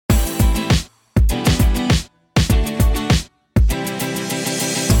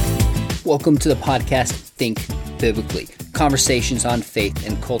Welcome to the podcast, Think Biblically, Conversations on Faith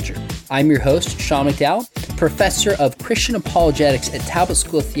and Culture. I'm your host, Sean McDowell, Professor of Christian Apologetics at Talbot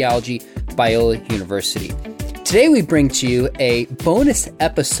School of Theology, Biola University. Today we bring to you a bonus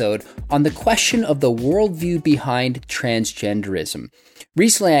episode on the question of the worldview behind transgenderism.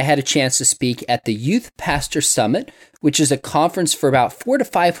 Recently, I had a chance to speak at the Youth Pastor Summit, which is a conference for about 400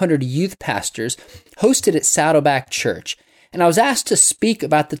 to 500 youth pastors hosted at Saddleback Church. And I was asked to speak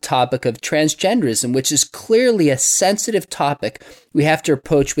about the topic of transgenderism, which is clearly a sensitive topic we have to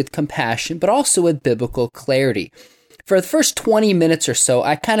approach with compassion, but also with biblical clarity. For the first 20 minutes or so,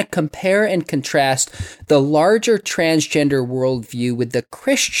 I kind of compare and contrast the larger transgender worldview with the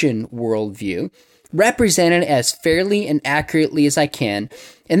Christian worldview, represented as fairly and accurately as I can.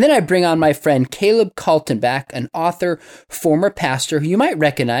 And then I bring on my friend Caleb Kaltenbach, an author, former pastor who you might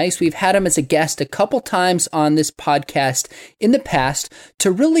recognize. We've had him as a guest a couple times on this podcast in the past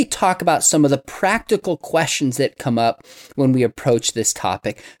to really talk about some of the practical questions that come up when we approach this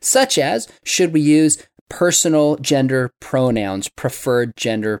topic, such as, should we use personal gender pronouns, preferred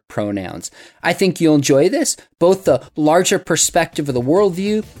gender pronouns? I think you'll enjoy this, both the larger perspective of the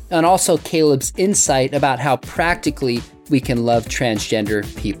worldview and also Caleb's insight about how practically we can love transgender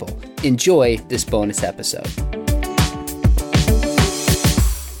people. Enjoy this bonus episode.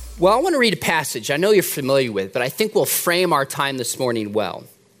 Well, I want to read a passage I know you're familiar with, but I think will frame our time this morning well.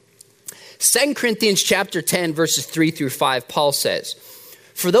 2 Corinthians chapter 10, verses 3 through 5, Paul says,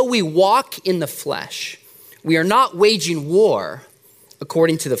 "For though we walk in the flesh, we are not waging war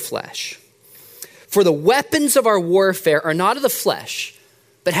according to the flesh. For the weapons of our warfare are not of the flesh,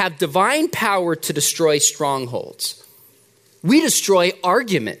 but have divine power to destroy strongholds. We destroy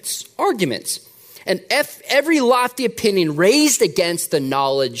arguments, and every lofty opinion raised against the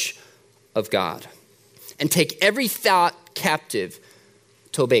knowledge of God, and take every thought captive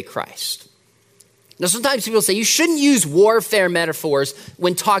to obey Christ." Now, sometimes people say you shouldn't use warfare metaphors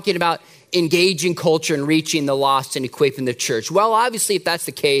when talking about engaging culture and reaching the lost and equipping the church. Well, obviously, if that's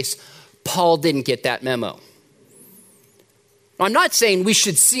the case, Paul didn't get that memo. I'm not saying we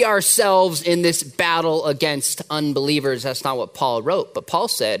should see ourselves in this battle against unbelievers. That's not what Paul wrote. But Paul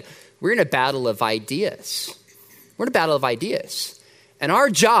said, we're in a battle of ideas. We're in a battle of ideas. And our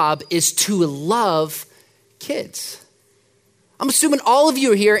job is to love kids. I'm assuming all of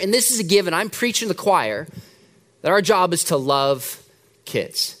you are here, and this is a given. I'm preaching to the choir that our job is to love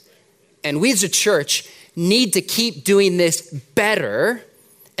kids. And we as a church need to keep doing this better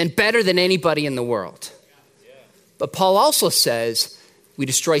and better than anybody in the world. But Paul also says we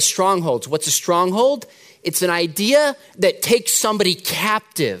destroy strongholds. What's a stronghold? It's an idea that takes somebody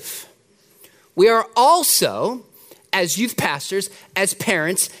captive. We are also, as youth pastors, as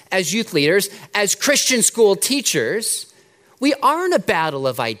parents, as youth leaders, as Christian school teachers, we are in a battle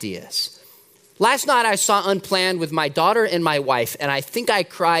of ideas. Last night I saw Unplanned with my daughter and my wife, and I think I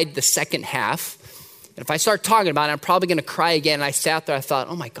cried the second half. And if I start talking about it, I'm probably going to cry again. And I sat there, I thought,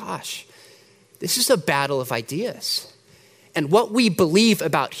 oh my gosh, this is a battle of ideas. And what we believe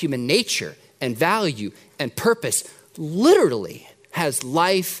about human nature and value and purpose literally has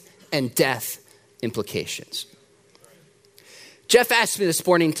life and death implications. Jeff asked me this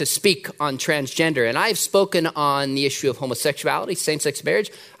morning to speak on transgender, and I've spoken on the issue of homosexuality, same-sex marriage.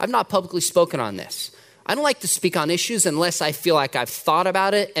 I've not publicly spoken on this. I don't like to speak on issues unless I feel like I've thought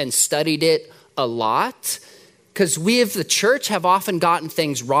about it and studied it a lot, because we of the church have often gotten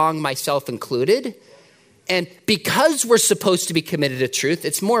things wrong, myself included. And because we're supposed to be committed to truth,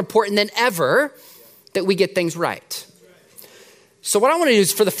 it's more important than ever that we get things right. So what I want to do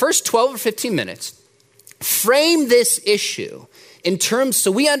is for the first 12 or 15 minutes, frame this issue in terms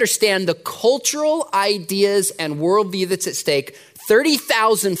so we understand the cultural ideas and worldview that's at stake,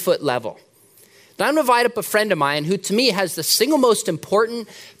 30,000 foot level. Now I'm going to invite up a friend of mine who to me has the single most important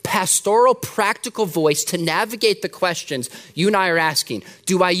pastoral practical voice to navigate the questions you and I are asking.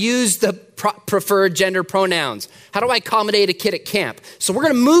 Do I use the preferred gender pronouns? How do I accommodate a kid at camp? So we're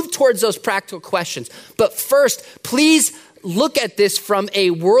going to move towards those practical questions. But first, please look at this from a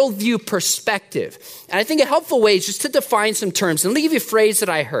worldview perspective. And I think a helpful way is just to define some terms. And let me give you a phrase that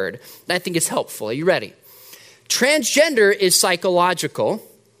I heard that I think is helpful. Are you ready? Transgender is psychological.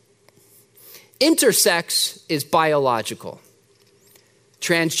 Intersex is biological.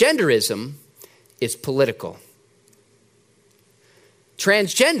 Transgenderism is political.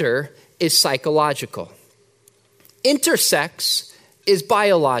 Transgender is psychological. Intersex is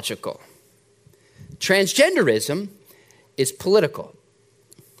biological. Transgenderism is political.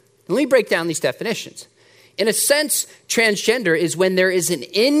 Let me break down these definitions. In a sense, transgender is when there is an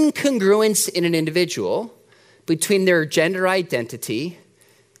incongruence in an individual between their gender identity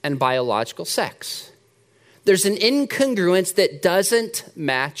and biological sex. There's an incongruence that doesn't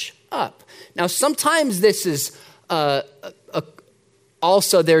match up. Now, sometimes this is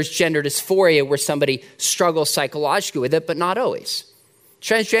also there's gender dysphoria where somebody struggles psychologically with it, but not always.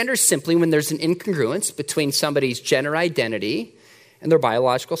 Transgender is simply when there's an incongruence between somebody's gender identity and their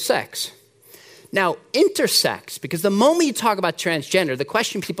biological sex. Now, intersex, because the moment you talk about transgender, the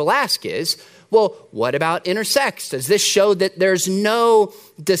question people ask is, well, what about intersex? Does this show that there's no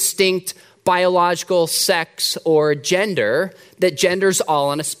distinct biological sex or gender, that gender's all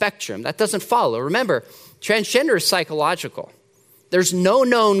on a spectrum? That doesn't follow. Remember, transgender is psychological. There's no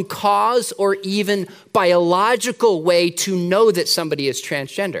known cause or even biological way to know that somebody is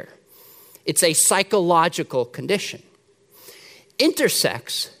transgender. It's a psychological condition.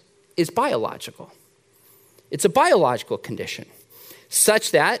 Intersex is biological. It's a biological condition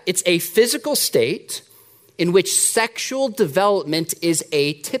such that it's a physical state in which sexual development is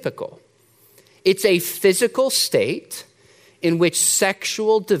atypical. It's a physical state in which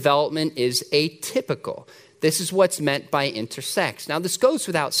sexual development is atypical. This is what's meant by intersex. Now, this goes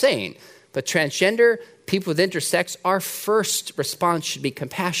without saying, but transgender people with intersex, our first response should be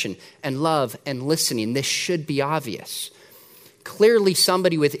compassion and love and listening. This should be obvious. Clearly,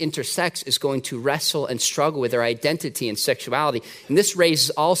 somebody with intersex is going to wrestle and struggle with their identity and sexuality, and this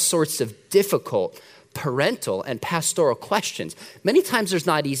raises all sorts of difficult parental and pastoral questions. Many times there's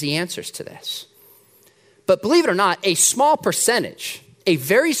not easy answers to this. But believe it or not, a small percentage, a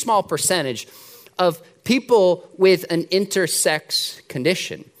very small percentage of people with an intersex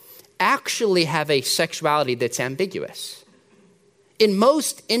condition actually have a sexuality that's ambiguous. In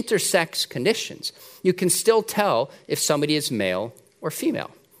most intersex conditions, you can still tell if somebody is male or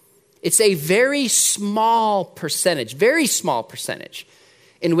female. It's a very small percentage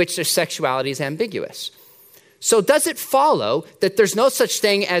in which their sexuality is ambiguous. So does it follow that there's no such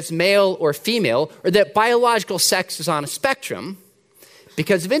thing as male or female, or that biological sex is on a spectrum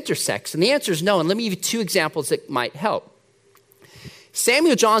because of intersex? And the answer is no, and let me give you two examples that might help.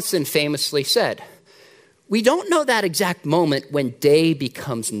 Samuel Johnson famously said, "We don't know that exact moment when day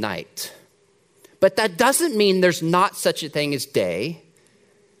becomes night, but that doesn't mean there's not such a thing as day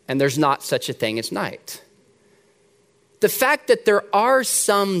and there's not such a thing as night." The fact that there are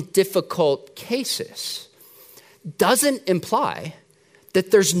some difficult cases doesn't imply that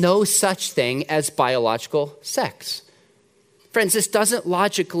there's no such thing as biological sex. Friends, this doesn't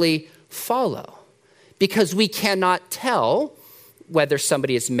logically follow because we cannot tell whether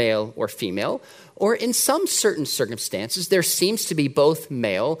somebody is male or female, or in some certain circumstances, there seems to be both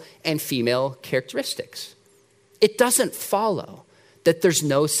male and female characteristics. It doesn't follow that there's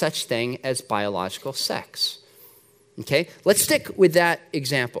no such thing as biological sex. Okay, let's stick with that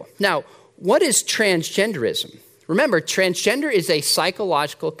example. Now, what is transgenderism? Remember, transgender is a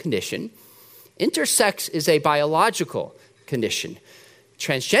psychological condition. Intersex is a biological condition.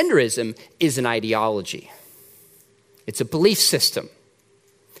 Transgenderism is an ideology. It's a belief system.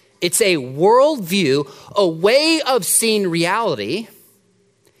 It's a worldview, a way of seeing reality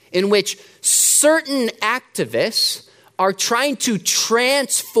in which certain activists are trying to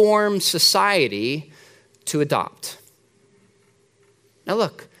transform society to adopt. Now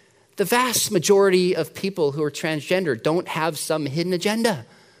look, the vast majority of people who are transgender don't have some hidden agenda.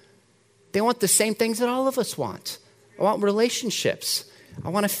 They want the same things that all of us want. I want relationships. I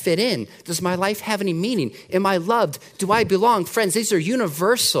want to fit in. Does my life have any meaning? Am I loved? Do I belong? Friends, these are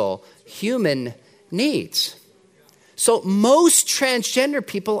universal human needs. So most transgender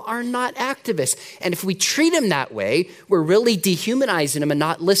people are not activists. And if we treat them that way, we're really dehumanizing them and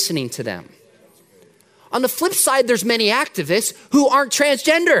not listening to them. On the flip side, there's many activists who aren't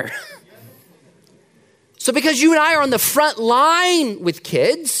transgender. So because you and I are on the front line with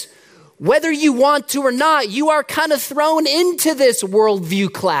kids, whether you want to or not, you are kind of thrown into this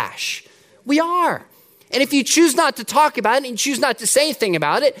worldview clash. We are. And if you choose not to talk about it and you choose not to say anything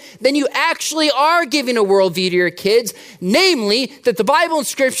about it, then you actually are giving a worldview to your kids, namely that the Bible and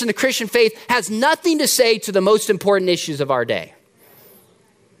Scripture and the Christian faith has nothing to say to the most important issues of our day.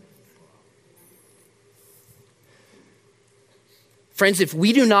 Friends, if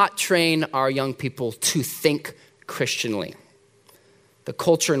we do not train our young people to think Christianly, the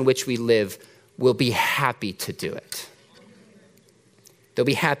culture in which we live will be happy to do it. They'll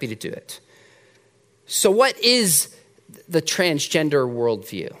be happy to do it. So what is the transgender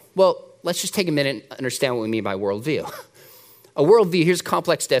worldview? Well, let's just take a minute and understand what we mean by worldview. A worldview, here's a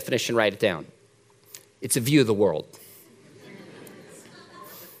complex definition, write it down. It's a view of the world.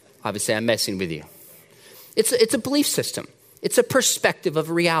 Obviously, I'm messing with you. It's a belief system. It's a perspective of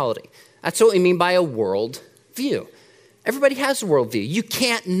reality. That's what we mean by a world view. Everybody has a worldview. You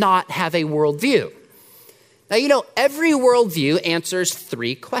can't not have a worldview. Now, every worldview answers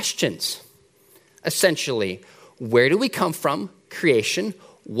three questions. Essentially, where do we come from? Creation.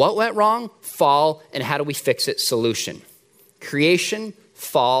 What went wrong? Fall. And how do we fix it? Solution. Creation,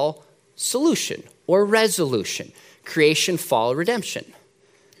 fall, solution, or resolution. Creation, fall, redemption.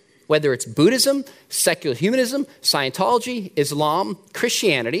 Whether it's Buddhism, secular humanism, Scientology, Islam,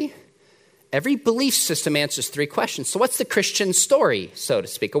 Christianity, every belief system answers three questions. So what's the Christian story, so to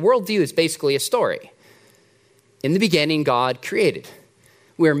speak? A worldview is basically a story. In the beginning, God created.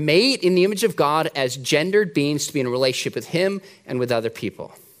 We're made in the image of God as gendered beings to be in a relationship with him and with other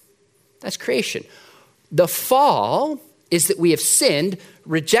people. That's creation. The fall is that we have sinned,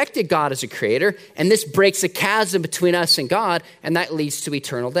 rejected God as a creator, and this breaks a chasm between us and God, and that leads to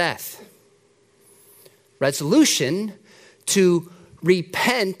eternal death. Resolution, to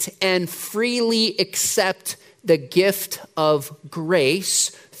repent and freely accept the gift of grace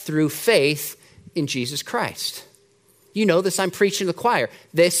through faith in Jesus Christ. You know this, I'm preaching to the choir.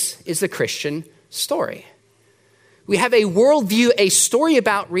 This is the Christian story. We have a worldview, a story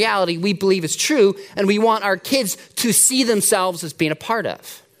about reality we believe is true, and we want our kids to see themselves as being a part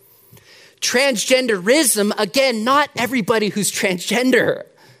of. Transgenderism, again, not everybody who's transgender.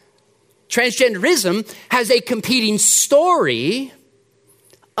 Transgenderism has a competing story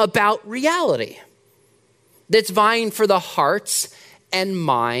about reality that's vying for the hearts and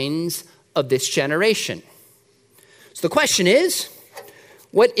minds of this generation. So the question is,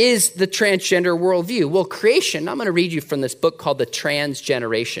 what is the transgender worldview? Well, creation, I'm going to read you from this book called The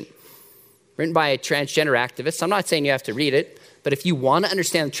Transgeneration, written by a transgender activist. I'm not saying you have to read it, but if you want to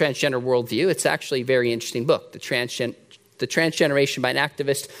understand the transgender worldview, it's actually a very interesting book, The Transgeneration by an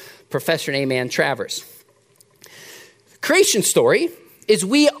activist, professor named Ann Travers. The creation story is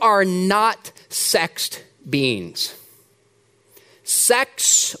we are not sexed beings.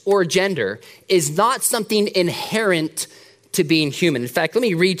 Sex or gender is not something inherent to being human. In fact, let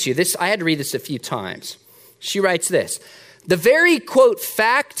me read to you this. I had to read this a few times. She writes this: the very, quote,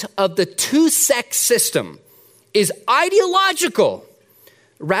 fact of the two-sex system is ideological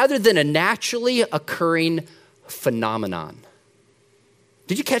rather than a naturally occurring phenomenon.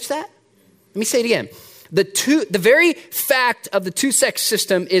 Did you catch that? Let me say it again. The very fact of the two-sex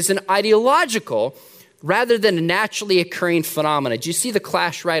system is an ideological rather than a naturally occurring phenomenon. Did you see the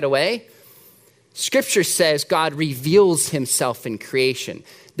clash right away? Scripture says God reveals himself in creation.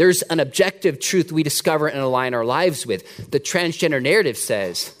 There's an objective truth we discover and align our lives with. The transgender narrative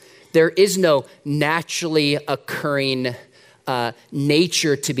says there is no naturally occurring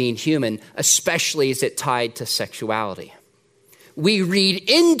nature to being human, especially as it tied to sexuality. We read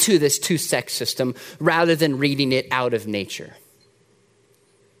into this two-sex system rather than reading it out of nature.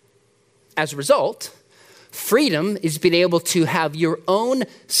 As a result, freedom is being able to have your own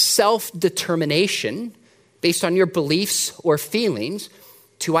self-determination based on your beliefs or feelings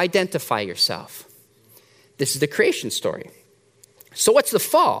to identify yourself. This is the creation story. So what's the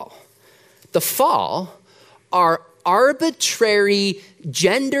fall? The fall are arbitrary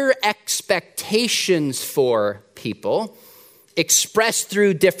gender expectations for people expressed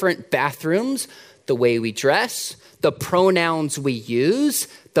through different bathrooms, the way we dress, the pronouns we use,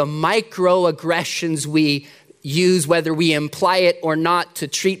 the microaggressions we use, whether we imply it or not, to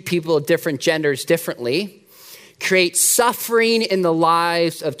treat people of different genders differently, create suffering in the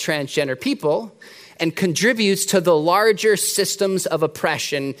lives of transgender people, and contributes to the larger systems of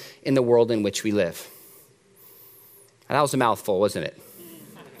oppression in the world in which we live. And that was a mouthful, wasn't it?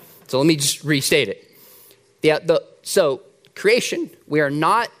 So let me just restate it. So creation, we are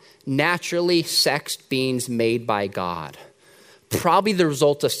not naturally sexed beings made by God. Probably the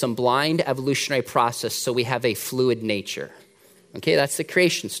result of some blind evolutionary process, so we have a fluid nature. Okay, that's the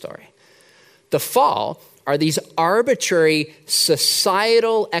creation story. The fall are these arbitrary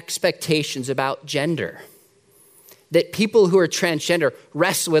societal expectations about gender that people who are transgender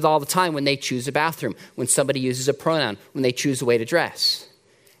wrestle with all the time when they choose a bathroom, when somebody uses a pronoun, when they choose a way to dress.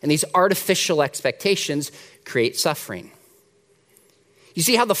 And these artificial expectations create suffering. You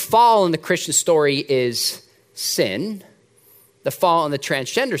see how the fall in the Christian story is sin. The fall in the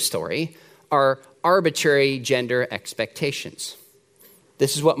transgender story are arbitrary gender expectations.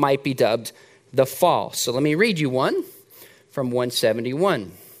 This is what might be dubbed the fall. So let me read you one from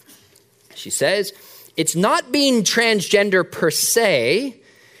 171. She says, it's not being transgender per se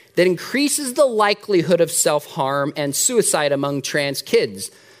that increases the likelihood of self-harm and suicide among trans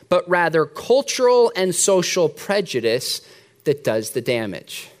kids, but rather cultural and social prejudice that does the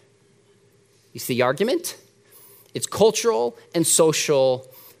damage. You see the argument? It's cultural and social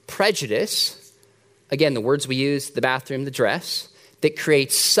prejudice again, the words we use, the bathroom, the dress, that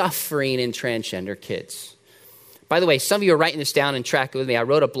creates suffering in transgender kids. By the way, some of you are writing this down and tracking with me. I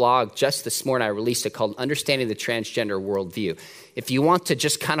wrote a blog just this morning. I released it called Understanding the Transgender Worldview. If you want to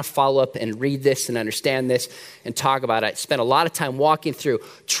just kind of follow up and read this and understand this and talk about it, I spent a lot of time walking through,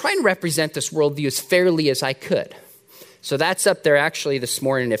 trying to represent this worldview as fairly as I could. So that's up there actually this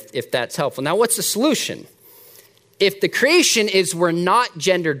morning if that's helpful. Now, what's the solution? If the creation is we're not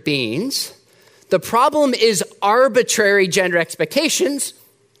gendered beings, the problem is arbitrary gender expectations,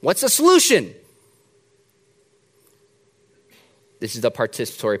 what's the solution? This is the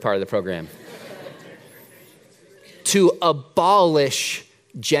participatory part of the program. To abolish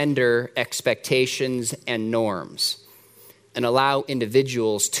gender expectations and norms and allow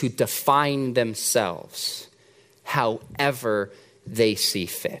individuals to define themselves however they see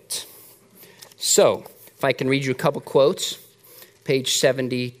fit. So, if I can read you a couple quotes, page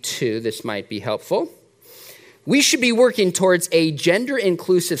 72, this might be helpful. We should be working towards a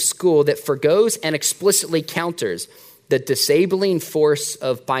gender-inclusive school that forgoes and explicitly counters the disabling force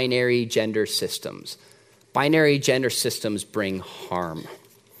of binary gender systems. Binary gender systems bring harm.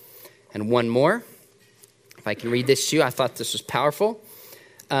 And one more, if I can read this to you, I thought this was powerful.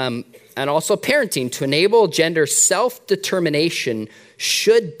 And also parenting to enable gender self-determination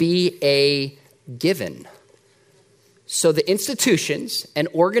should be a given. So the institutions and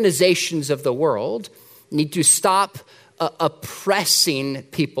organizations of the world need to stop oppressing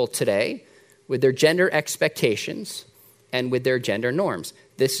people today with their gender expectations and with their gender norms.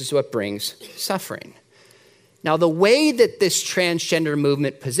 This is what brings suffering. Now, the way that this transgender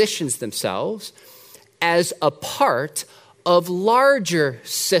movement positions themselves as a part of larger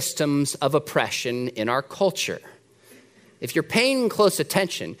systems of oppression in our culture. If you're paying close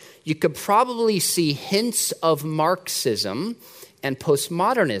attention, you could probably see hints of Marxism and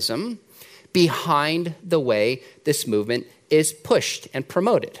postmodernism behind the way this movement is pushed and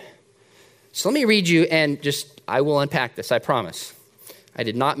promoted. So let me read you and I will unpack this, I promise. I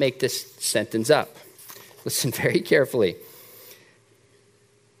did not make this sentence up. Listen very carefully.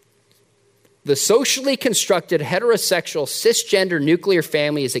 The socially constructed heterosexual cisgender nuclear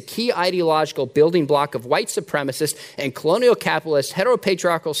family is a key ideological building block of white supremacist and colonial capitalist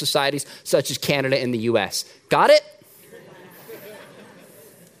heteropatriarchal societies such as Canada and the US. Got it?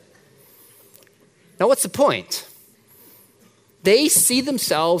 Now, what's the point? They see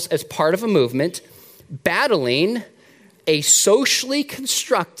themselves as part of a movement battling a socially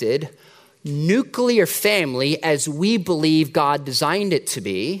constructed nuclear family as we believe God designed it to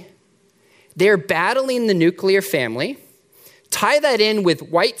be. They're battling the nuclear family. Tie that in with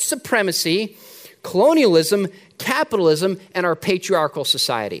white supremacy, colonialism, capitalism, and our patriarchal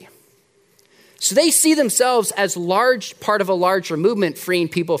society. So they see themselves as large part of a larger movement freeing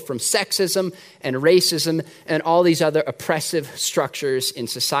people from sexism and racism and all these other oppressive structures in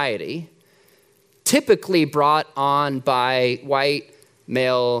society, typically brought on by white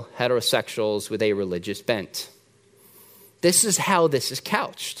male heterosexuals with a religious bent. This is how this is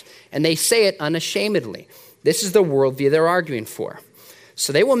couched, and they say it unashamedly. This is the worldview they're arguing for.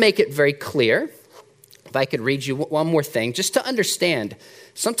 So they will make it very clear. If I could read you one more thing, just to understand.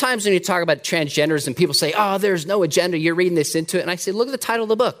 Sometimes when you talk about transgenderism, people say, oh, there's no agenda. You're reading this into it. And I say, look at the title of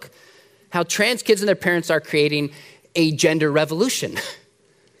the book. How trans kids and their parents are creating a gender revolution.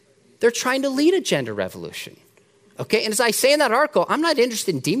 They're trying to lead a gender revolution. Okay, and as I say in that article, I'm not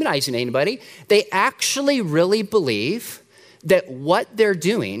interested in demonizing anybody. They actually really believe that what they're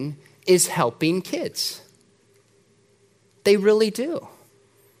doing is helping kids. They really do.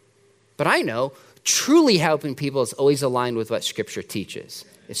 But I know truly helping people is always aligned with what Scripture teaches.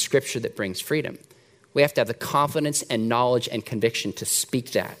 It's Scripture that brings freedom. We have to have the confidence and knowledge and conviction to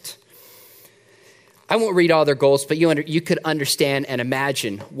speak that. I won't read all their goals, but you could understand and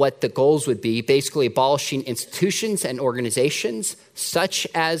imagine what the goals would be, basically abolishing institutions and organizations such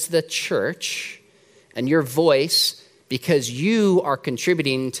as the church and your voice because you are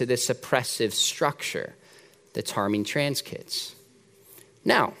contributing to this oppressive structure that's harming trans kids.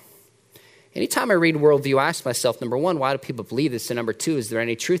 Now, anytime I read worldview, I ask myself, number one, why do people believe this? And number two, is there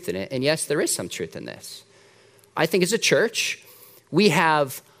any truth in it? And yes, there is some truth in this. I think as a church, we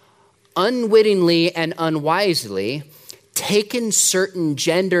have unwittingly and unwisely taken certain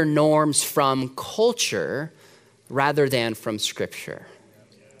gender norms from culture rather than from Scripture.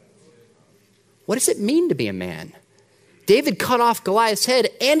 What does it mean to be a man? David cut off Goliath's head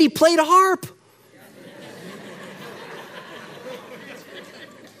and he played a harp.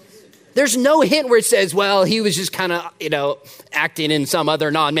 There's no hint where it says, well, he was just kind of, acting in some other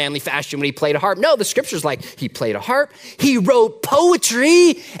non-manly fashion when he played a harp. No, the scripture's like, he played a harp, he wrote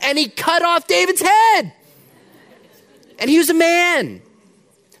poetry, and he cut off David's head. And he was a man.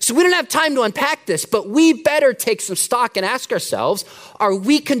 So we don't have time to unpack this, but we better take some stock and ask ourselves, are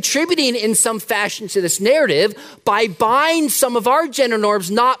we contributing in some fashion to this narrative by buying some of our gender norms,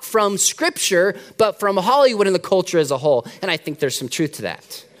 not from scripture, but from Hollywood and the culture as a whole? And I think there's some truth to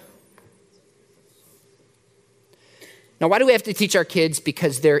that. Now, why do we have to teach our kids?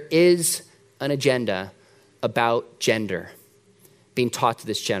 Because there is an agenda about gender being taught to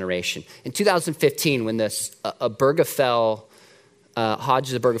this generation. In 2015, when this Hodges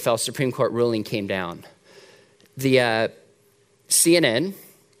of Obergefell Supreme Court ruling came down, the CNN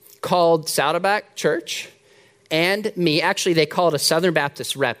called Saddleback Church and me. Actually, they called a Southern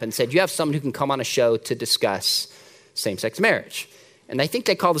Baptist rep and said, you have someone who can come on a show to discuss same-sex marriage. And I think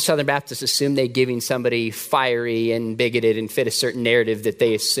they called the Southern Baptists, assumed they're giving somebody fiery and bigoted and fit a certain narrative that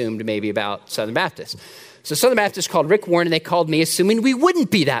they assumed maybe about Southern Baptists. So Southern Baptists called Rick Warren, and they called me, assuming we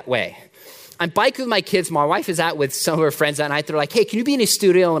wouldn't be that way. I'm biking with my kids. My wife is out with some of her friends that night. They're like, hey, can you be in a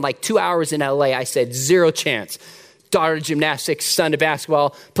studio in like 2 hours in LA? I said, 0 chance. Daughter to gymnastics, son to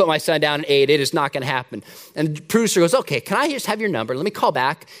basketball, put my son down at 8. It is not going to happen. And the producer goes, okay, can I just have your number? Let me call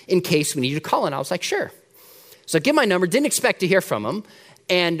back in case we need you to call in. I was like, sure. So I give my number, didn't expect to hear from him.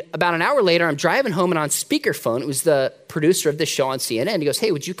 And about an hour later, I'm driving home and on speakerphone, it was the producer of the show on CNN. He goes,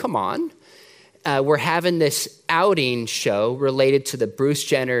 hey, would you come on? We're having this outing show related to the Bruce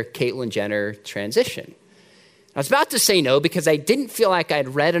Jenner, Caitlyn Jenner transition. I was about to say no because I didn't feel like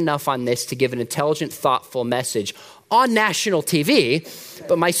I'd read enough on this to give an intelligent, thoughtful message on national TV.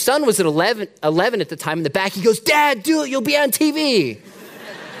 But my son was at 11 at the time in the back. He goes, Dad, do it. You'll be on TV.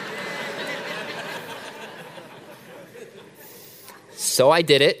 So I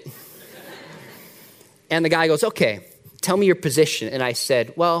did it. And the guy goes, okay, tell me your position. And I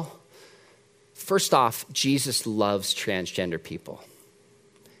said, well, first off, Jesus loves transgender people.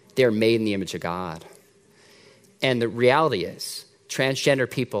 They're made in the image of God. And the reality is, transgender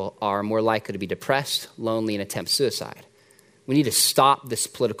people are more likely to be depressed, lonely, and attempt suicide. We need to stop this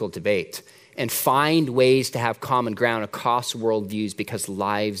political debate and find ways to have common ground across worldviews because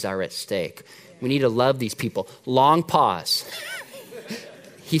lives are at stake. We need to love these people. Long pause.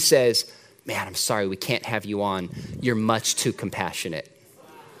 He says, man, I'm sorry, we can't have you on. You're much too compassionate.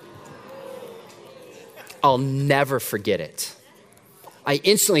 I'll never forget it. I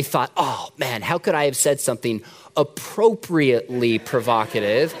instantly thought, oh man, how could I have said something appropriately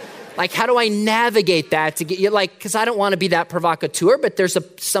provocative? Like, how do I navigate that to get you, like, because I don't want to be that provocateur, but there's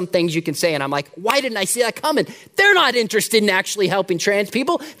some things you can say. And I'm like, why didn't I see that coming? They're not interested in actually helping trans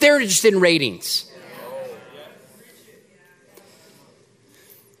people. They're interested in ratings.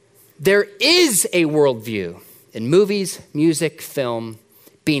 There is a worldview in movies, music, film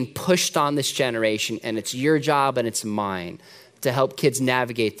being pushed on this generation, and it's your job and it's mine to help kids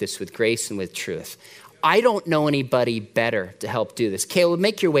navigate this with grace and with truth. I don't know anybody better to help do this. Caleb,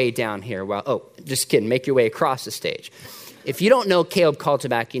 make your way down here. Just kidding. Make your way across the stage. If you don't know Caleb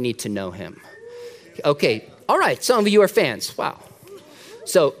Kaltenbach, you need to know him. Okay. All right. Some of you are fans. Wow.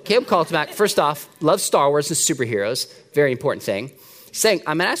 So Caleb Kaltenbach, first off, loves Star Wars and superheroes. Very important thing. Saying,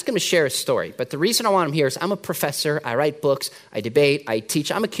 I'm going to ask him to share a story, but the reason I want him here is I'm a professor, I write books, I debate, I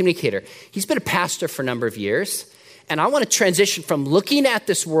teach, I'm a communicator. He's been a pastor for a number of years, and I want to transition from looking at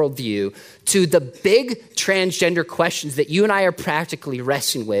this worldview to the big transgender questions that you and I are practically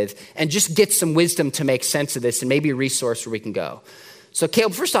wrestling with, and just get some wisdom to make sense of this and maybe a resource where we can go. So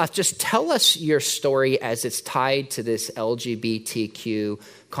Caleb, first off, just tell us your story as it's tied to this LGBTQ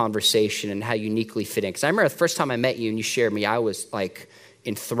conversation and how uniquely fit in. Because I remember the first time I met you and you shared me, I was like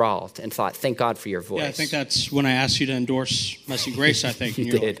enthralled and thought, thank God for your voice. Yeah, I think that's when I asked you to endorse Messy Grace, I think. You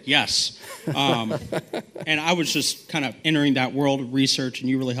did. Like, yes. And I was just kind of entering that world of research and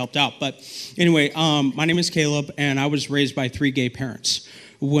you really helped out. But anyway, my name is Caleb and I was raised by 3 gay parents.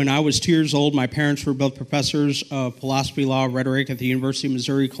 When I was 2 years old, my parents were both professors of philosophy, law, rhetoric at the University of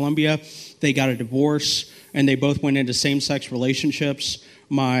Missouri, Columbia. They got a divorce, and they both went into same-sex relationships.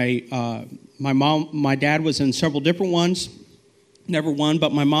 My dad was in several different ones, never one,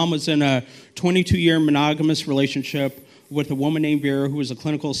 but my mom was in a 22-year monogamous relationship with a woman named Vera, who was a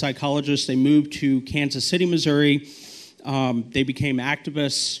clinical psychologist. They moved to Kansas City, Missouri. They became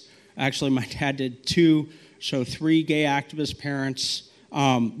activists. Actually, my dad did 2, so 3 gay activist parents.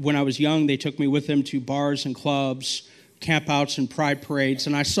 When I was young, they took me with them to bars and clubs, campouts and pride parades,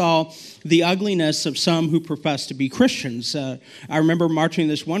 and I saw the ugliness of some who profess to be Christians. I remember marching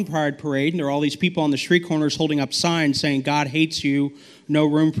this one pride parade, and there were all these people on the street corners holding up signs saying, "God hates you, no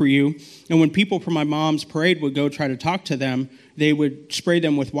room for you." And when people from my mom's parade would go try to talk to them, they would spray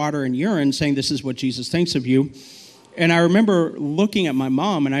them with water and urine, saying, "This is what Jesus thinks of you." And I remember looking at my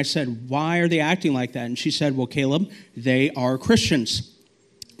mom, and I said, "Why are they acting like that?" And she said, "Well, Caleb, they are Christians.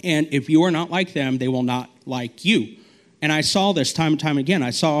 And if you are not like them, they will not like you." And I saw this time and time again.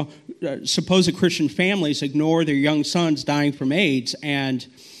 I saw supposed Christian families ignore their young sons dying from AIDS. And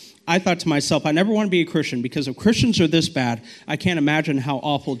I thought to myself, I never want to be a Christian, because if Christians are this bad, I can't imagine how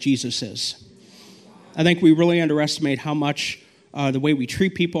awful Jesus is. I think we really underestimate how much the way we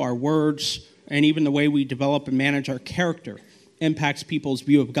treat people, our words, and even the way we develop and manage our character impacts people's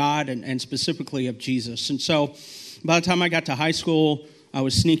view of God and specifically of Jesus. And so by the time I got to high school, I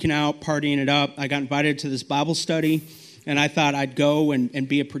was sneaking out, partying it up. I got invited to this Bible study, and I thought I'd go and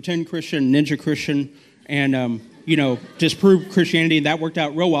be a pretend Christian, ninja Christian, and, disprove Christianity. That worked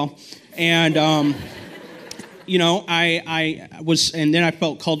out real well. And, I was, and then I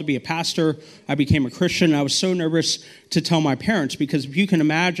felt called to be a pastor. I became a Christian. I was so nervous to tell my parents, because if you can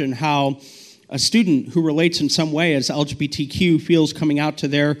imagine how a student who relates in some way as LGBTQ feels coming out to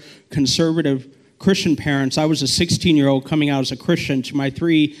their conservative Christian parents. I was a 16-year-old coming out as a Christian to my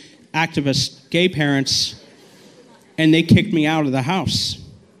 3 activist gay parents, and they kicked me out of the house.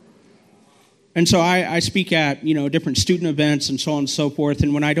 And so I speak at, different student events and so on and so forth,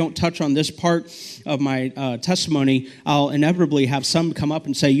 and when I don't touch on this part of my testimony, I'll inevitably have some come up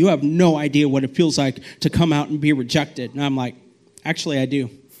and say, "You have no idea what it feels like to come out and be rejected." And I'm like, actually, I do.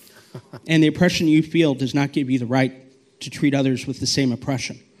 And the oppression you feel does not give you the right to treat others with the same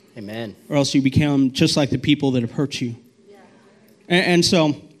oppression. Amen. Or else you become just like the people that have hurt you. Yeah. And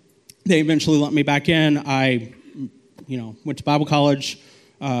so they eventually let me back in. I, went to Bible college,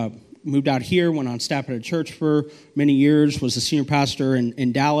 moved out here, went on staff at a church for many years, was a senior pastor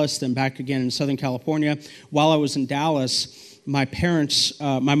in Dallas, then back again in Southern California. While I was in Dallas, my parents,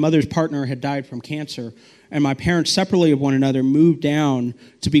 my mother's partner had died from cancer, and my parents, separately of one another, moved down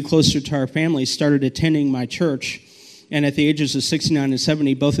to be closer to our family, started attending my church. And at the ages of 69 and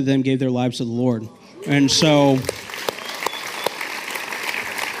 70, both of them gave their lives to the Lord. And so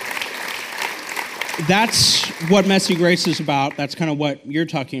that's what Messy Grace is about. That's kind of what you're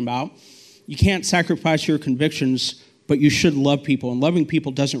talking about. You can't sacrifice your convictions, but you should love people. And loving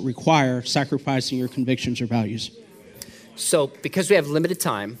people doesn't require sacrificing your convictions or values. So because we have limited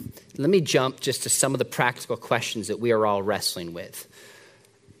time, let me jump just to some of the practical questions that we are all wrestling with.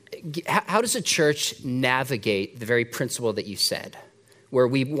 How does a church navigate the very principle that you said, where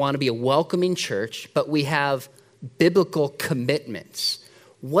we want to be a welcoming church, but we have biblical commitments?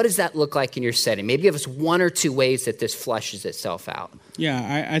 What does that look like in your setting? Maybe give us 1 or 2 ways that this fleshes itself out.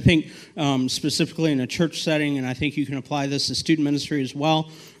 Yeah, I think specifically in a church setting, and I think you can apply this to student ministry as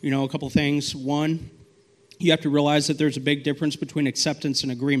well, a couple things. One, you have to realize that there's a big difference between acceptance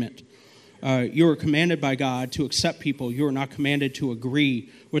and agreement. You are commanded by God to accept people. You are not commanded to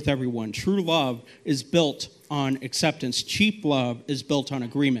agree with everyone. True love is built on acceptance. Cheap love is built on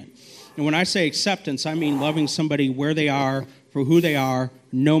agreement. And when I say acceptance, I mean loving somebody where they are, for who they are,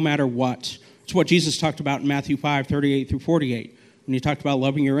 no matter what. It's what Jesus talked about in Matthew 5:38 through 48, when he talked about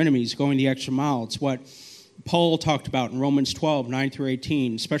loving your enemies, going the extra mile. It's what Paul talked about in Romans 12:9 through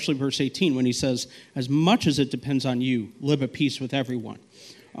 18, especially verse 18, when he says, "As much as it depends on you, live at peace with everyone."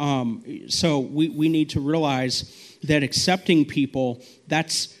 So we need to realize that accepting people,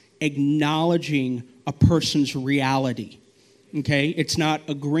 that's acknowledging a person's reality. Okay? It's not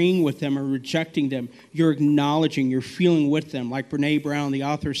agreeing with them or rejecting them. You're acknowledging, you're feeling with them. Like Brene Brown, the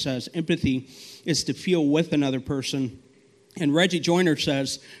author, says, empathy is to feel with another person. And Reggie Joiner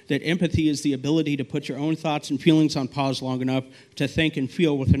says that empathy is the ability to put your own thoughts and feelings on pause long enough to think and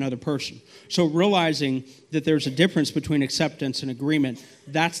feel with another person. So realizing that there's a difference between acceptance and agreement,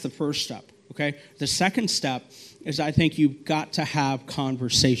 that's the first step, okay? The second step is I think you've got to have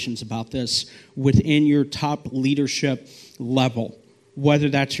conversations about this within your top leadership level, whether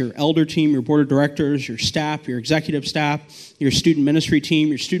that's your elder team, your board of directors, your staff, your executive staff, your student ministry team,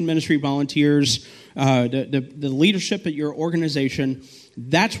 your student ministry volunteers, the leadership at your organization.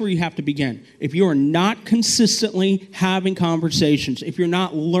 That's where you have to begin. If you are not consistently having conversations, if you're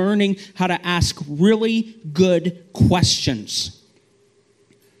not learning how to ask really good questions,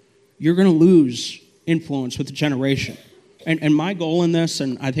 you're going to lose influence with the generation. And my goal in this,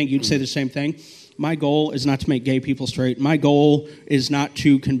 and I think you'd say the same thing, my goal is not to make gay people straight. My goal is not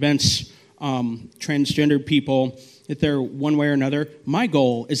to convince transgender people if they're one way or another, my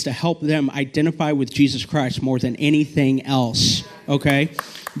goal is to help them identify with Jesus Christ more than anything else, okay?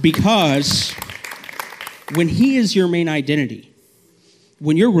 Because when he is your main identity,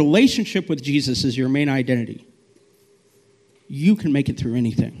 when your relationship with Jesus is your main identity, you can make it through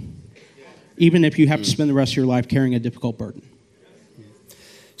anything, even if you have to spend the rest of your life carrying a difficult burden.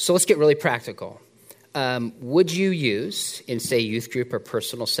 So let's get really practical. Would you use, in, say, youth group or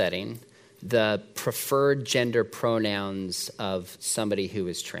personal setting, the preferred gender pronouns of somebody who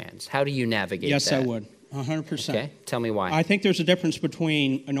is trans? How do you navigate that? Yes, I would. 100%. Okay, tell me why. I think there's a difference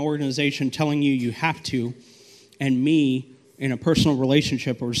between an organization telling you you have to and me in a personal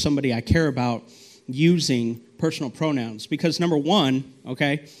relationship or somebody I care about using personal pronouns. Because number one,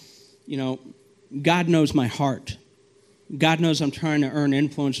 okay, God knows my heart. God knows I'm trying to earn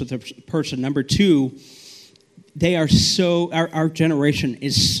influence with a person. Number two, they are our generation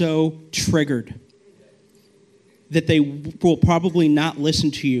is so triggered that they will probably not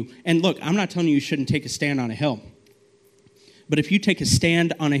listen to you. And look, I'm not telling you shouldn't take a stand on a hill. But if you take a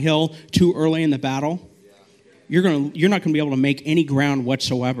stand on a hill too early in the battle, you're not going to be able to make any ground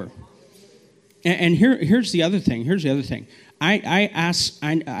whatsoever. And here's the other thing. I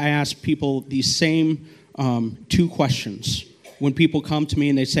ask people these same two questions. When people come to me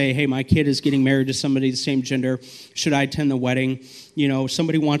and they say, hey, my kid is getting married to somebody of the same gender, should I attend the wedding?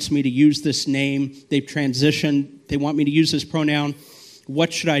 Somebody wants me to use this name. They've transitioned. They want me to use this pronoun.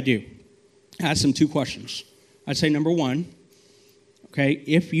 What should I do? I ask them two questions. I'd say, number one, okay,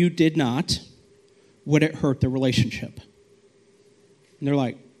 if you did not, would it hurt the relationship? And they're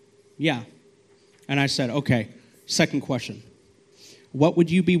like, yeah. And I said, okay, second question. What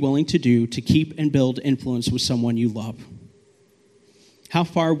would you be willing to do to keep and build influence with someone you love? How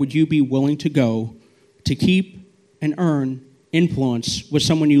far would you be willing to go to keep and earn influence with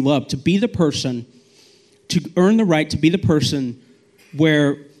someone you love? To be the person, to earn the right to be the person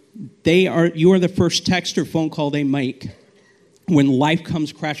where you are the first text or phone call they make when life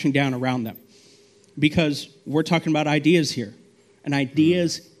comes crashing down around them. Because we're talking about ideas here, and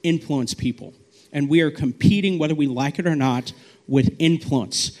ideas influence people. And we are competing, whether we like it or not, with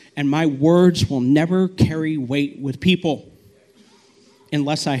influence. And my words will never carry weight with people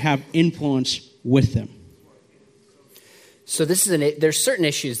unless I have influence with them. So there's certain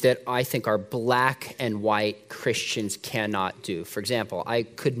issues that I think are black and white Christians cannot do. For example, I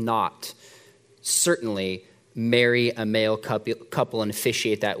could not certainly marry a male couple and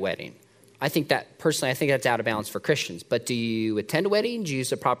officiate that wedding. I think that's out of bounds for Christians. But do you attend a wedding? Do you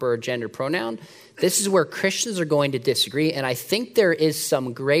use a proper gender pronoun? This is where Christians are going to disagree. And I think there is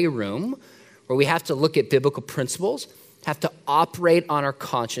some gray room where we have to look at biblical principles, have to operate on our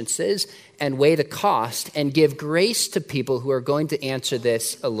consciences and weigh the cost and give grace to people who are going to answer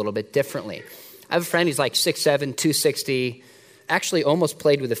this a little bit differently. I have a friend who's like 6'7", 260, actually almost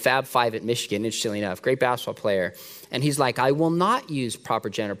played with the Fab Five at Michigan, interestingly enough, great basketball player. And he's like, I will not use proper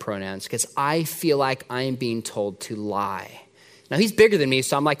gender pronouns because I feel like I am being told to lie. Now, he's bigger than me,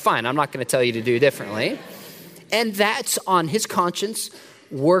 so I'm like, fine, I'm not going to tell you to do differently. And that's on his conscience,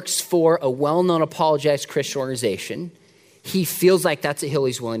 works for a well-known apologetics Christian organization. He feels like that's a hill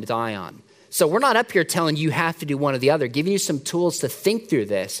he's willing to die on. So we're not up here telling you have to do one or the other, giving you some tools to think through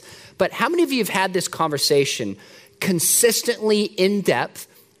this. But how many of you have had this conversation consistently in depth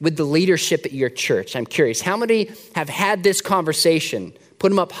with the leadership at your church? I'm curious. How many have had this conversation? Put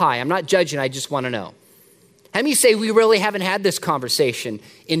them up high. I'm not judging. I just want to know. How many say we really haven't had this conversation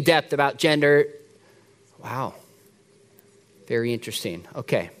in depth about gender? Wow. Very interesting.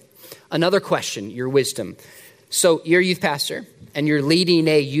 Okay. Another question, your wisdom. So you're a youth pastor and you're leading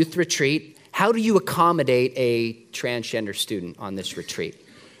a youth retreat. How do you accommodate a transgender student on this retreat?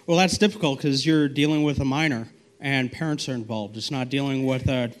 Well, that's difficult because you're dealing with a minor and parents are involved. It's not dealing with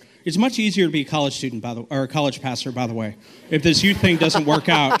it's much easier to be a college student, or a college pastor, by the way. If this youth thing doesn't work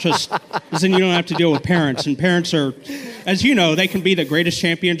out, then you don't have to deal with parents. And parents are, as you know, they can be the greatest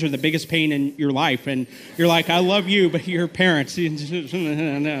champions or the biggest pain in your life. And you're like, I love you, but your parents,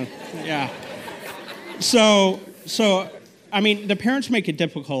 yeah. So, I mean, the parents make it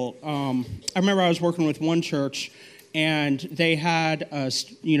difficult. I remember I was working with one church, and they had a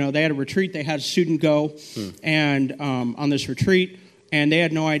retreat. They had a student go, and on this retreat, and they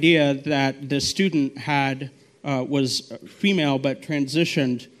had no idea that the student was female, but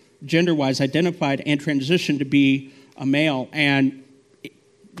transitioned gender-wise, identified and transitioned to be a male, and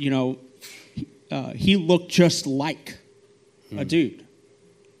he looked just like a dude.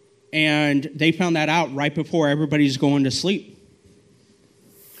 And they found that out right before everybody's going to sleep.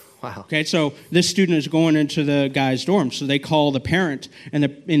 Wow. Okay, so this student is going into the guy's dorm. So they call the parent and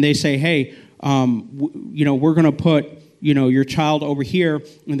they say, hey, we're going to put, your child over here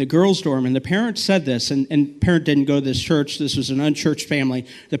in the girls' dorm. And the parents said this, and parent didn't go to this church. This was an unchurched family.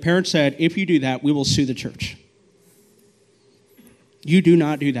 The parent said, if you do that, we will sue the church. You do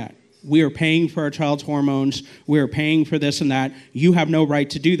not do that. We are paying for our child's hormones. We are paying for this and that. You have no right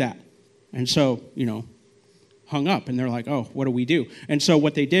to do that. And so, hung up. And they're like, oh, what do we do? And so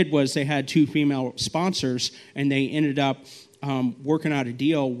what they did was they had 2 female sponsors, and they ended up working out a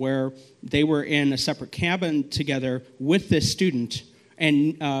deal where they were in a separate cabin together with this student.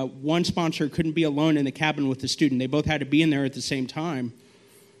 And one sponsor couldn't be alone in the cabin with the student. They both had to be in there at the same time.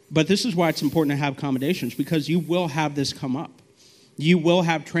 But this is why it's important to have accommodations, because you will have this come up. You will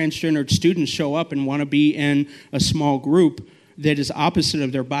have transgendered students show up and want to be in a small group that is opposite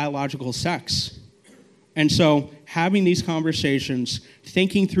of their biological sex. And so having these conversations,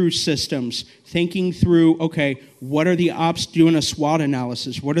 thinking through systems, thinking through, okay, what are the doing a SWOT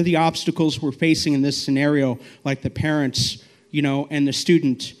analysis. What are the obstacles we're facing in this scenario, like the parents, and the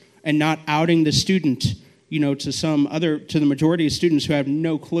student, and not outing the student, to the majority of students who have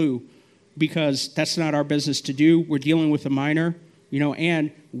no clue, because that's not our business to do. We're dealing with a minor,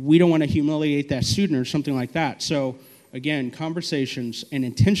 and we don't want to humiliate that student or something like that. So again, conversations and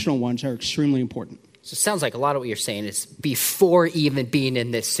intentional ones are extremely important. So it sounds like a lot of what you're saying is before even being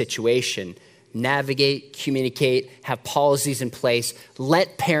in this situation, navigate, communicate, have policies in place,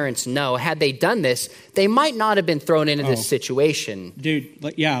 let parents know. Had they done this, they might not have been thrown into this situation.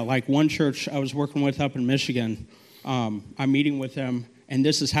 Dude, yeah, like one church I was working with up in Michigan, I'm meeting with them, and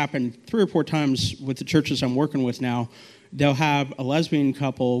this has happened 3 or 4 times with the churches I'm working with now. They'll have a lesbian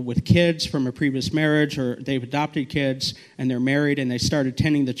couple with kids from a previous marriage, or they've adopted kids, and they're married, and they start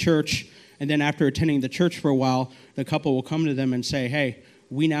attending the church. And then after attending the church for a while, the couple will come to them and say, hey,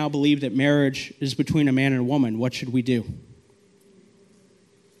 we now believe that marriage is between a man and a woman. What should we do?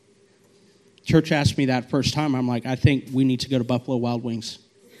 Church asked me that first time. I'm like, I think we need to go to Buffalo Wild Wings.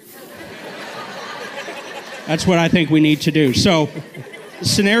 That's what I think we need to do. So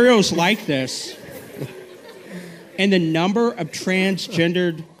scenarios like this, and the number of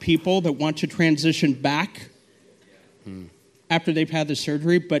transgendered people that want to transition back after they've had the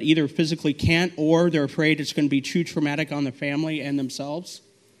surgery, but either physically can't or they're afraid it's going to be too traumatic on the family and themselves,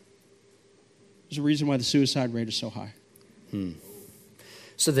 there's a reason why the suicide rate is so high.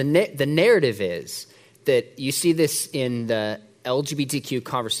 So the narrative is that you see this in the LGBTQ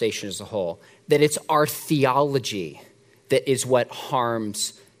conversation as a whole, that it's our theology that is what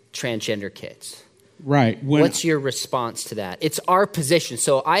harms transgender kids. Right. What's your response to that? It's our position.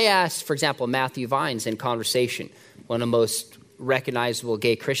 So I asked, for example, Matthew Vines in conversation, one of the most recognizable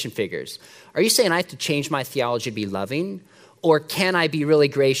gay Christian figures, are you saying I have to change my theology to be loving? Or can I be really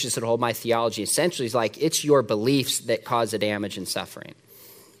gracious and hold my theology? Essentially, it's like it's your beliefs that cause the damage and suffering.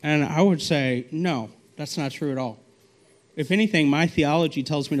 And I would say, no, that's not true at all. If anything, my theology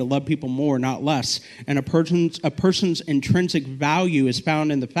tells me to love people more, not less. And a person's intrinsic value is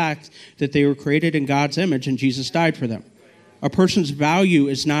found in the fact that they were created in God's image and Jesus died for them. A person's value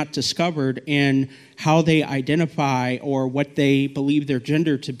is not discovered in how they identify or what they believe their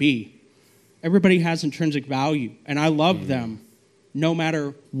gender to be. Everybody has intrinsic value, and I love them no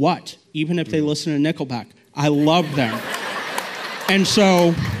matter what, even if they listen to Nickelback. I love them. And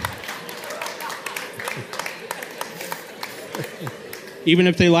so, even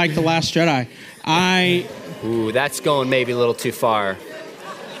if they like The Last Jedi, Ooh, that's going maybe a little too far.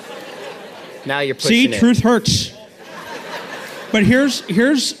 Now you're pushing See, truth hurts. But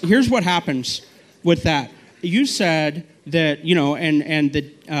here's what happens with that. You said that, and the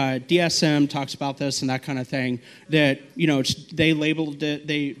DSM talks about this and that kind of thing, that,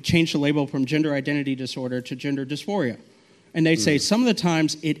 they changed the label from gender identity disorder to gender dysphoria. And they say some of the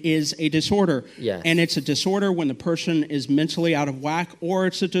times it is a disorder. Yes. And it's a disorder when the person is mentally out of whack, or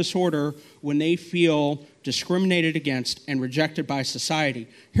it's a disorder when they feel discriminated against and rejected by society.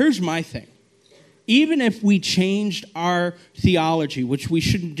 Here's my thing. Even if we changed our theology, which we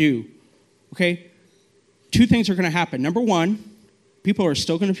shouldn't do, okay, 2 things are going to happen. Number 1, people are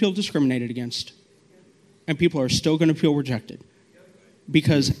still going to feel discriminated against, and people are still going to feel rejected,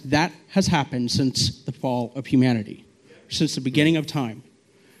 because that has happened since the fall of humanity, since the beginning of time.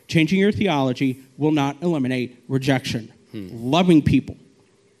 Changing your theology will not eliminate rejection. Loving people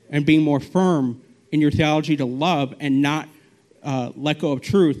and being more firm in your theology to love and not let go of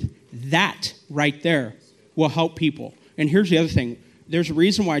truth, that right there will help people. And here's the other thing. There's a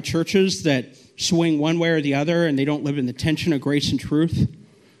reason why churches that swing one way or the other and they don't live in the tension of grace and truth,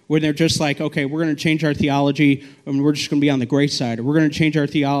 when they're just like, okay, we're going to change our theology and we're just going to be on the grace side, or we're going to change our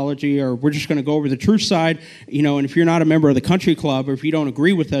theology, or we're just going to go over the truth side, and if you're not a member of the country club, or if you don't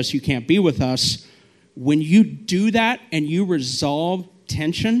agree with us, you can't be with us. When you do that and you resolve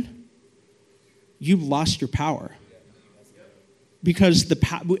tension, you've lost your power. Because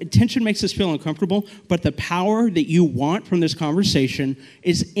tension makes us feel uncomfortable, but the power that you want from this conversation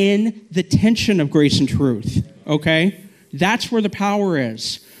is in the tension of grace and truth, okay? That's where the power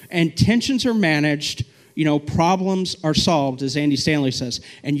is. And tensions are managed, problems are solved, as Andy Stanley says.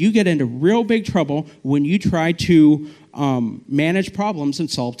 And you get into real big trouble when you try to manage problems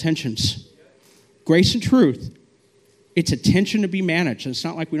and solve tensions. Grace and truth, it's a tension to be managed. And it's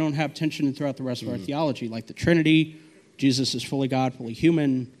not like we don't have tension throughout the rest of our theology, like the Trinity. Jesus is fully God, fully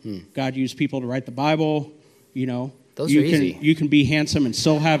human. God used people to write the Bible. Those are easy. You can be handsome and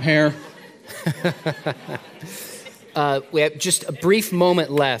still have hair. We have just a brief moment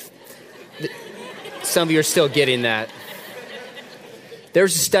left. Some of you are still getting that.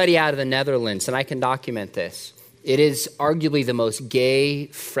 There's a study out of the Netherlands, and I can document this. It is arguably the most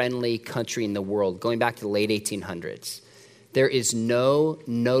gay-friendly country in the world, going back to the late 1800s. There is no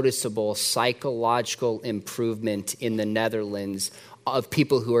noticeable psychological improvement in the Netherlands of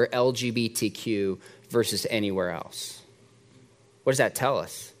people who are LGBTQ versus anywhere else. What does that tell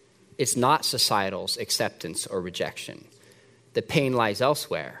us? It's not societal's acceptance or rejection. The pain lies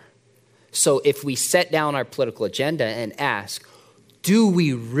elsewhere. So if we set down our political agenda and ask, do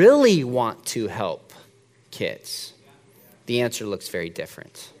we really want to help kids? The answer looks very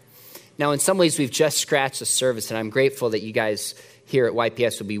different. Now, in some ways, we've just scratched the surface, and I'm grateful that you guys here at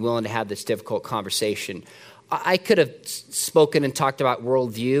YPS would be willing to have this difficult conversation. I could have spoken and talked about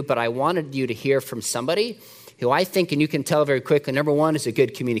worldview, but I wanted you to hear from somebody who I think, and you can tell very quickly, number one, is a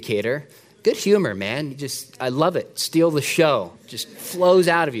good communicator. Good humor, man. I love it. Steal the show. Just flows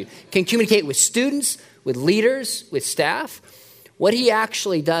out of you. Can communicate with students, with leaders, with staff. What he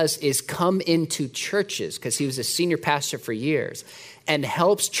actually does is come into churches, because he was a senior pastor for years, and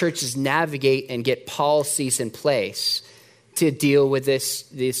helps churches navigate and get policies in place to deal with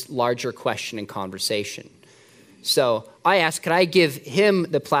this larger question and conversation. So I asked, could I give him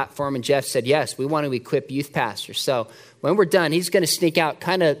the platform? And Jeff said, yes, we want to equip youth pastors. So when we're done, he's going to sneak out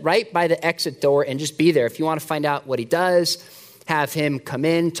kind of right by the exit door and just be there. If you want to find out what he does, have him come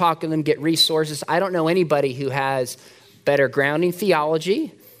in, talk to them, get resources. I don't know anybody who has better grounding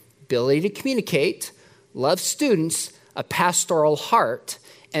theology, ability to communicate, love students, a pastoral heart,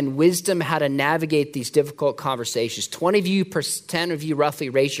 and wisdom how to navigate these difficult conversations. 10 of you roughly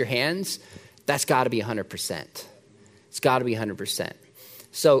raise your hands. That's got to be 100%. It's got to be 100%.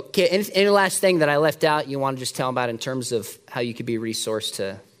 So any last thing that I left out you want to just tell about in terms of how you could be a resource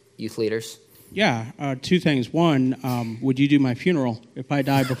to youth leaders? Yeah, two things. One, would you do my funeral if I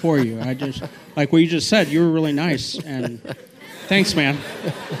die before you? I just, like what you just said, you were really nice. And thanks, man.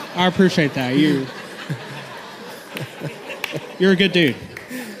 I appreciate that. You're a good dude.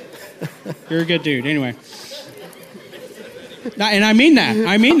 You're a good dude. Anyway. And I mean that.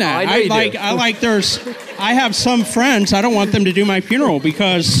 I mean that. I have some friends, I don't want them to do my funeral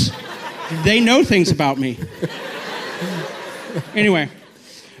because they know things about me. Anyway,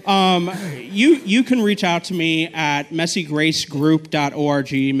 you can reach out to me at messygracegroup.org,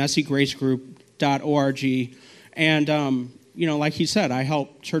 messygracegroup.org. And, like he said, I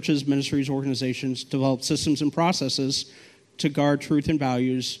help churches, ministries, organizations develop systems and processes to guard truth and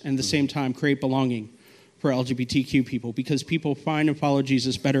values and at the same time create belonging for LGBTQ people, because people find and follow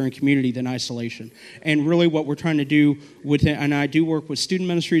Jesus better in community than isolation. And really what we're trying to do with it, and I do work with student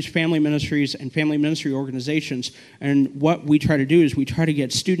ministries, family ministries, and family ministry organizations, and what we try to do is we try to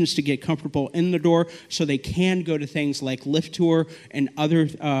get students to get comfortable in the door so they can go to things like Lift Tour and other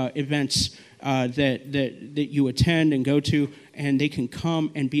events that you attend and go to, and they can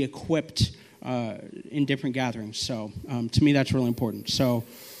come and be equipped in different gatherings. So to me, that's really important. So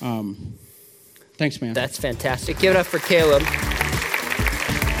thanks, man. That's fantastic. Give it up for Caleb.